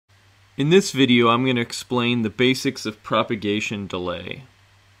In this video, I'm going to explain the basics of propagation delay.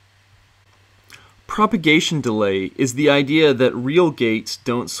 Propagation delay is the idea that real gates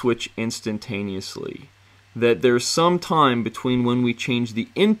don't switch instantaneously, that there's some time between when we change the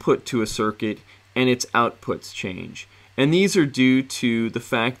input to a circuit and its outputs change. And these are due to the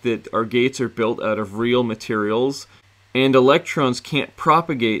fact that our gates are built out of real materials and electrons can't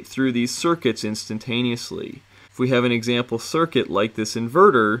propagate through these circuits instantaneously. If we have an example circuit like this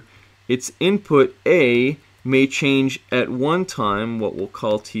inverter, its input A may change at one time, what we'll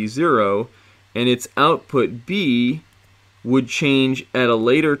call T0, and its output B would change at a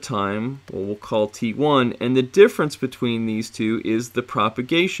later time, what we'll call T1, and the difference between these two is the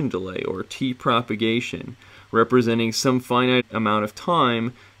propagation delay, or T propagation, representing some finite amount of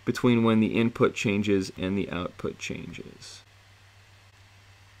time between when the input changes and the output changes.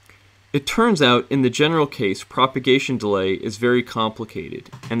 It turns out, in the general case, propagation delay is very complicated,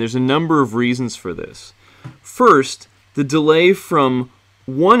 and there's a number of reasons for this. First, the delay from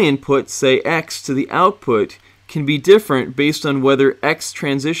one input, say x, to the output can be different based on whether x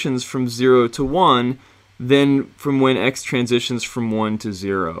transitions from 0 to 1 than from when x transitions from 1 to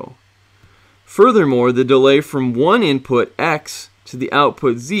 0. Furthermore, the delay from one input, x, to the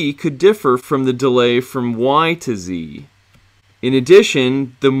output z could differ from the delay from y to z. In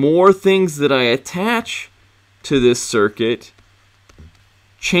addition, the more things that I attach to this circuit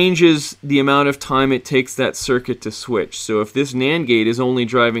changes the amount of time it takes that circuit to switch. So if this NAND gate is only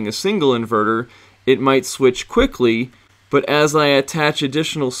driving a single inverter, it might switch quickly, but as I attach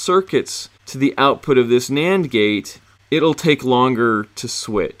additional circuits to the output of this NAND gate, it'll take longer to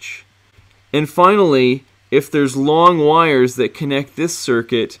switch. And finally, if there's long wires that connect this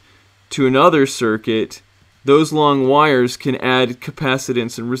circuit to another circuit, those long wires can add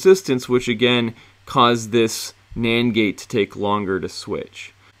capacitance and resistance, which again cause this NAND gate to take longer to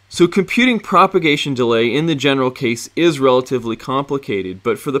switch. So computing propagation delay in the general case is relatively complicated,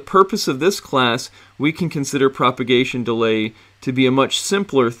 but for the purpose of this class, we can consider propagation delay to be a much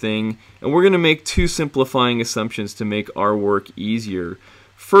simpler thing, and we're going to make two simplifying assumptions to make our work easier.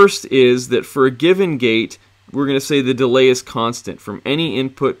 First is that for a given gate, we're going to say the delay is constant from any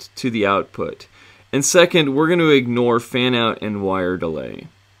input to the output. And second, we're going to ignore fan-out and wire delay.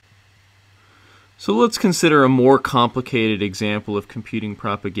 So let's consider a more complicated example of computing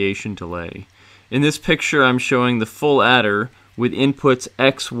propagation delay. In this picture, I'm showing the full adder with inputs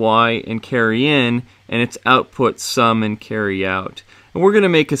x, y, and carry in, and its outputs sum and carry out. And we're going to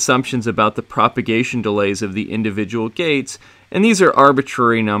make assumptions about the propagation delays of the individual gates, and these are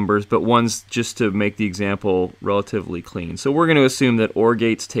arbitrary numbers, but ones just to make the example relatively clean. So we're going to assume that OR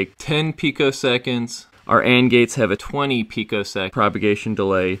gates take 10 picoseconds, our AND gates have a 20 picosecond propagation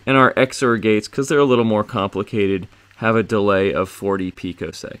delay, and our XOR gates, because they're a little more complicated, have a delay of 40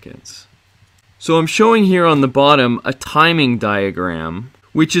 picoseconds. So I'm showing here on the bottom a timing diagram,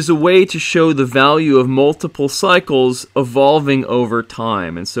 which is a way to show the value of multiple cycles evolving over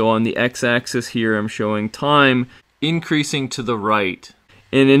time. And so on the x-axis here, I'm showing time increasing to the right.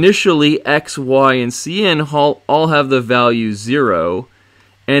 And initially, x, y, and cn all have the value 0.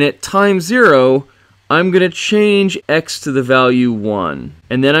 And at time 0, I'm going to change x to the value 1.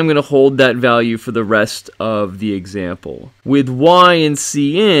 And then I'm going to hold that value for the rest of the example. With y and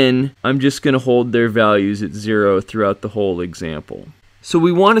cn, I'm just going to hold their values at 0 throughout the whole example. So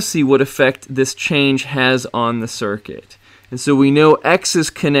we want to see what effect this change has on the circuit. And so we know x is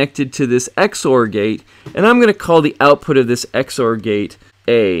connected to this XOR gate, and I'm going to call the output of this XOR gate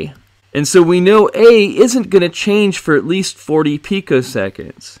A. And so we know A isn't going to change for at least 40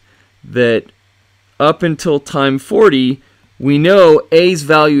 picoseconds. That up until time 40, we know A's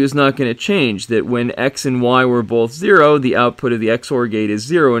value is not going to change. That when x and y were both 0, the output of the XOR gate is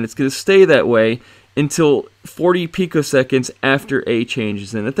 0, and it's going to stay that way until 40 picoseconds after A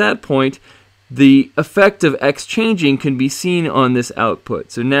changes. And at that point, the effect of x changing can be seen on this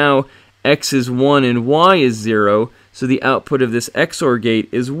output. So now x is 1 and y is 0, so the output of this XOR gate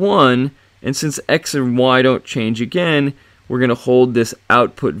is 1, and since x and y don't change again, we're going to hold this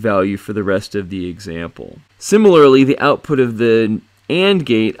output value for the rest of the example. Similarly, the output of the AND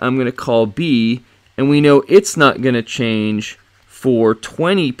gate I'm going to call B, and we know it's not going to change for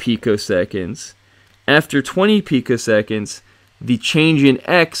 20 picoseconds. After 20 picoseconds, the change in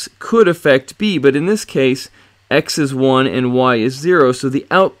x could affect B, but in this case, x is 1 and y is 0, so the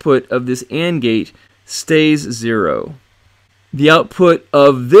output of this AND gate stays 0. The output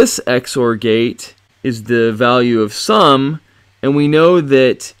of this XOR gate is the value of sum, and we know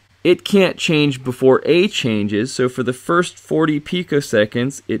that it can't change before A changes, so for the first 40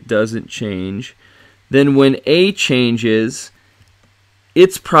 picoseconds, it doesn't change. Then when A changes,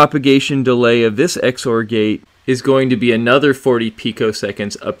 its propagation delay of this XOR gate is going to be another 40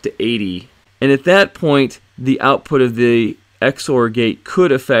 picoseconds up to 80. And at that point, the output of the XOR gate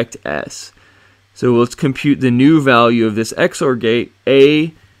could affect S. So let's compute the new value of this XOR gate.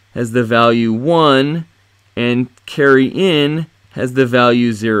 A has the value 1, and carry in has the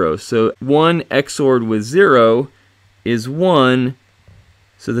value 0. So 1 XORed with 0 is 1,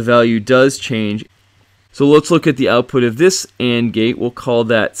 so the value does change. So let's look at the output of this AND gate. We'll call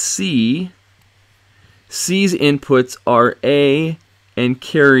that C. C's inputs are A and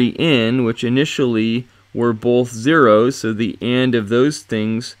carry in, which initially were both zeros, so the AND of those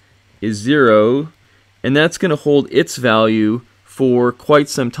things is 0, and that's going to hold its value for quite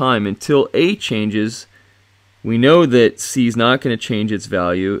some time until A changes. We know that C is not going to change its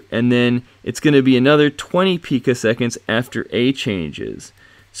value, and then it's going to be another 20 picoseconds after A changes.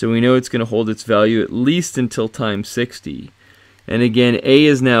 So we know it's going to hold its value at least until time 60. And again, A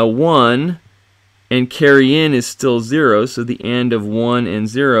is now 1, and carry in is still 0, so the AND of 1 and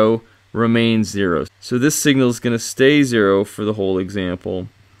 0 remains 0. So this signal is going to stay 0 for the whole example.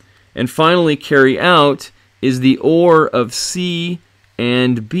 And finally, carry out is the OR of C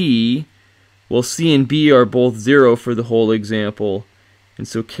and B. Well, C and B are both 0 for the whole example, and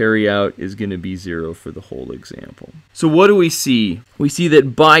so carry out is going to be 0 for the whole example. So what do we see? We see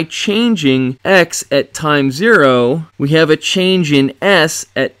that by changing X at time 0, we have a change in S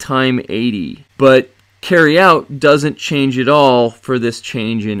at time 80. But carry out doesn't change at all for this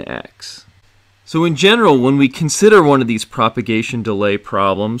change in X. So in general, when we consider one of these propagation delay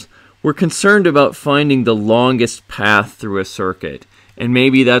problems, we're concerned about finding the longest path through a circuit. And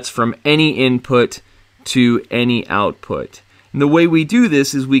maybe that's from any input to any output. And the way we do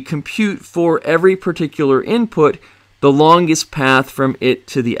this is we compute for every particular input the longest path from it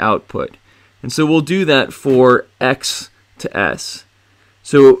to the output. And so we'll do that for X to S.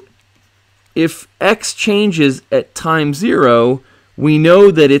 So if X changes at time 0, we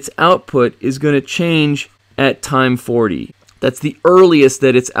know that its output is going to change at time 40. That's the earliest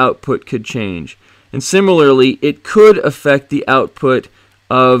that its output could change. And similarly, it could affect the output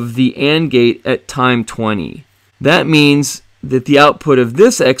of the AND gate at time 20. That means that the output of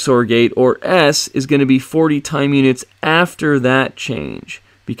this XOR gate, or S, is going to be 40 time units after that change,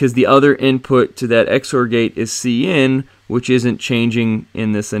 because the other input to that XOR gate is Cin, which isn't changing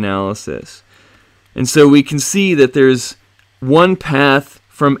in this analysis. And so we can see that there's one path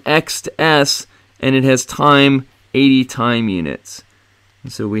from X to S, and it has time 80 time units.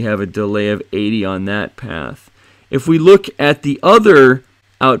 And so we have a delay of 80 on that path. If we look at the other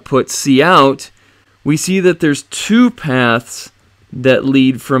output, C out, we see that there's two paths that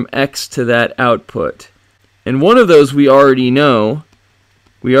lead from X to that output. And one of those we already know.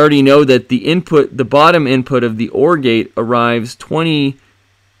 We already know that the input, the bottom input of the OR gate arrives 20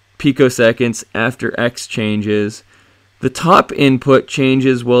 picoseconds after X changes. The top input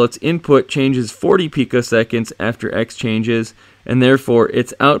changes, well, its input changes 40 picoseconds after X changes, and therefore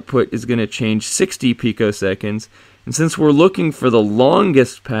its output is going to change 60 picoseconds. And since we're looking for the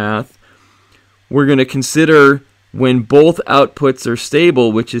longest path, we're going to consider when both outputs are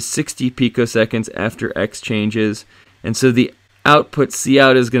stable, which is 60 picoseconds after X changes. And so the output C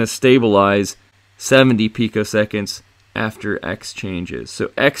out is going to stabilize 70 picoseconds after X changes.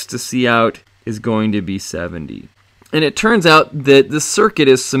 So X to C out is going to be 70. And it turns out that the circuit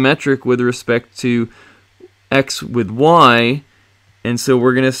is symmetric with respect to X with Y, and so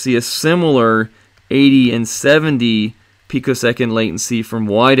we're going to see a similar 80 and 70 picosecond latency from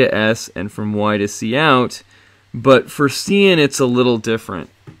Y to S and from Y to C out, but for C in it's a little different.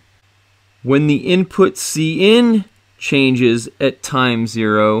 When the input C in changes at time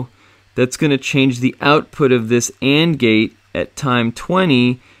 0, that's going to change the output of this AND gate at time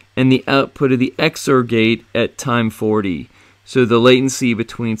 20, and the output of the XOR gate at time 40. So the latency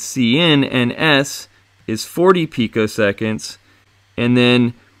between Cin and S is 40 picoseconds, and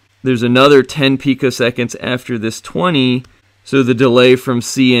then there's another 10 picoseconds after this 20, so the delay from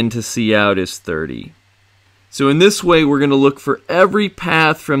Cin to C out is 30. So in this way, we're going to look for every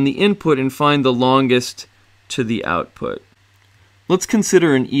path from the input and find the longest to the output. Let's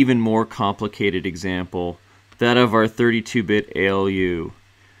consider an even more complicated example, that of our 32-bit ALU.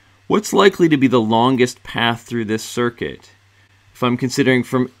 What's likely to be the longest path through this circuit? If I'm considering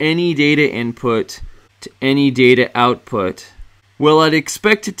from any data input to any data output, well, I'd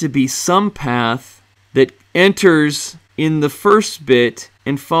expect it to be some path that enters in the first bit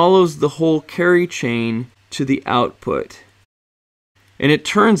and follows the whole carry chain to the output. And it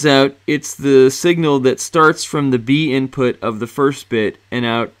turns out it's the signal that starts from the B input of the first bit and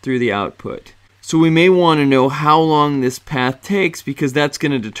out through the output. So we may want to know how long this path takes because that's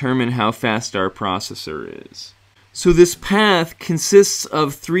going to determine how fast our processor is. So this path consists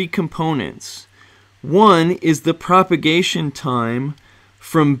of three components. One is the propagation time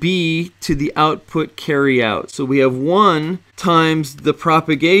from B to the output carry out. So we have 1 times the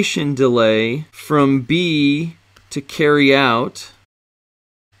propagation delay from B to carry out.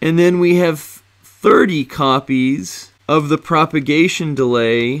 And then we have 30 copies of the propagation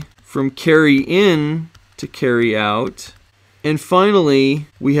delay from carry in to carry out. And finally,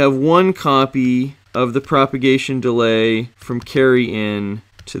 we have 1 copy of the propagation delay from carry in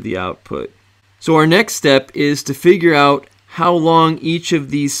to the output. So our next step is to figure out how long each of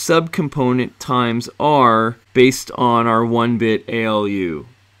these subcomponent times are based on our 1-bit ALU.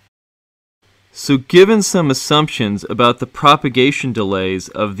 So given some assumptions about the propagation delays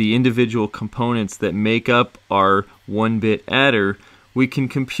of the individual components that make up our 1-bit adder, we can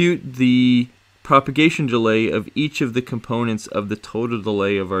compute the propagation delay of each of the components of the total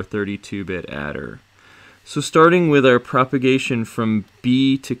delay of our 32-bit adder. So starting with our propagation from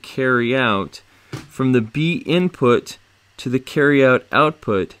B to carry out, from the B input to the carry out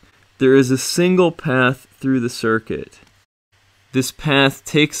output, there is a single path through the circuit. This path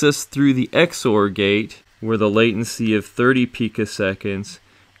takes us through the XOR gate, where the latency of 30 picoseconds,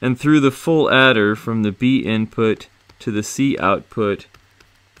 and through the full adder from the B input to the C output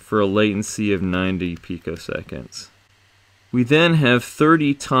for a latency of 90 picoseconds. We then have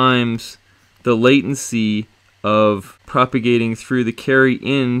 30 times the latency of propagating through the carry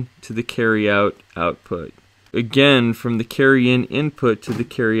in to the carry out output. Again, from the carry in input to the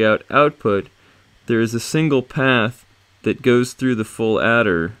carry out output, there is a single path that goes through the full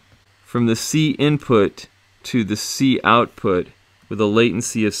adder from the C input to the C output with a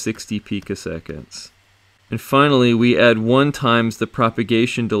latency of 60 picoseconds. And finally, we add 1 times the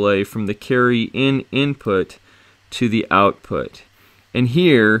propagation delay from the carry in input to the output. And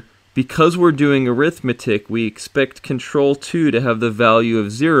here, because we're doing arithmetic, we expect control 2 to have the value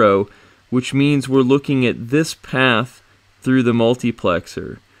of 0, which means we're looking at this path through the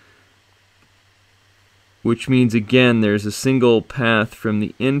multiplexer. Which means, again, there's a single path from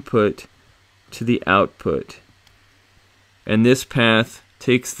the input to the output. And this path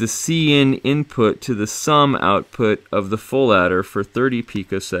takes the Cin input to the sum output of the full adder for 30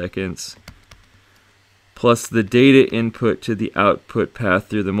 picoseconds, plus the data input to the output path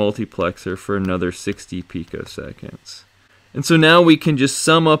through the multiplexer for another 60 picoseconds. And so now we can just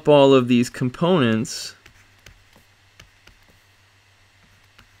sum up all of these components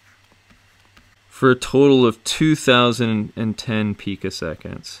for a total of 2010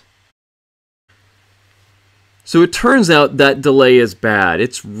 picoseconds. So it turns out that delay is bad.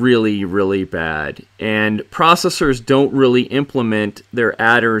 It's really, really bad. And processors don't really implement their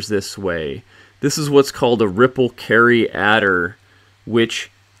adders this way. This is what's called a ripple carry adder,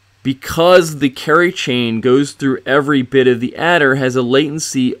 which, because the carry chain goes through every bit of the adder, has a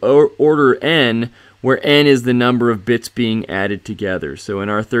latency order n, where n is the number of bits being added together. So in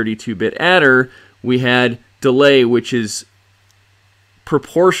our 32-bit adder, we had delay, which is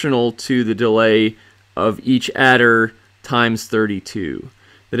proportional to the delay of each adder times 32.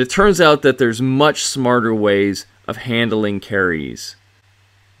 But it turns out that there's much smarter ways of handling carries.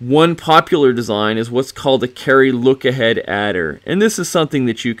 One popular design is what's called a carry look-ahead adder, and this is something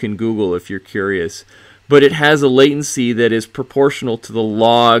that you can Google if you're curious, but it has a latency that is proportional to the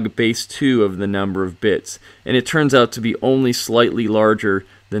log base 2 of the number of bits, and it turns out to be only slightly larger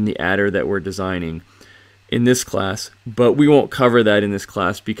than the adder that we're designing in this class, but we won't cover that in this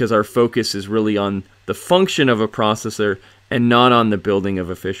class because our focus is really on the function of a processor and not on the building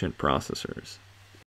of efficient processors.